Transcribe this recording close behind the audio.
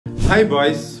Hi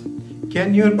boys,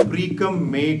 can your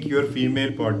PRECUM make your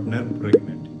female partner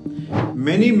pregnant?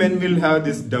 Many men will have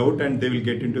this doubt and they will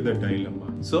get into the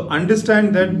dilemma. So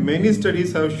understand that many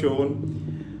studies have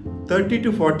shown 30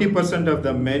 to 40% of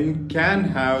the men can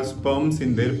have sperms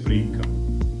in their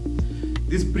PRECUM.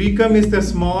 This PRECUM is the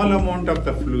small amount of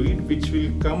the fluid which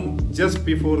will come just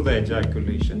before the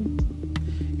ejaculation.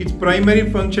 Its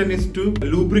primary function is to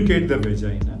lubricate the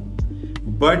vagina.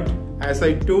 But as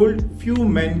I told, few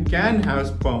men can have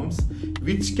sperms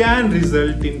which can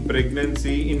result in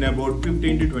pregnancy in about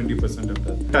 15 to 20% of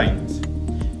the times.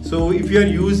 So if you are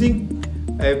using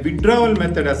a withdrawal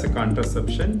method as a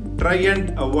contraception, try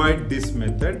and avoid this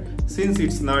method since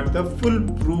it's not the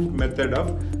foolproof method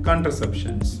of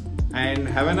contraceptions. And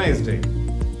have a nice day.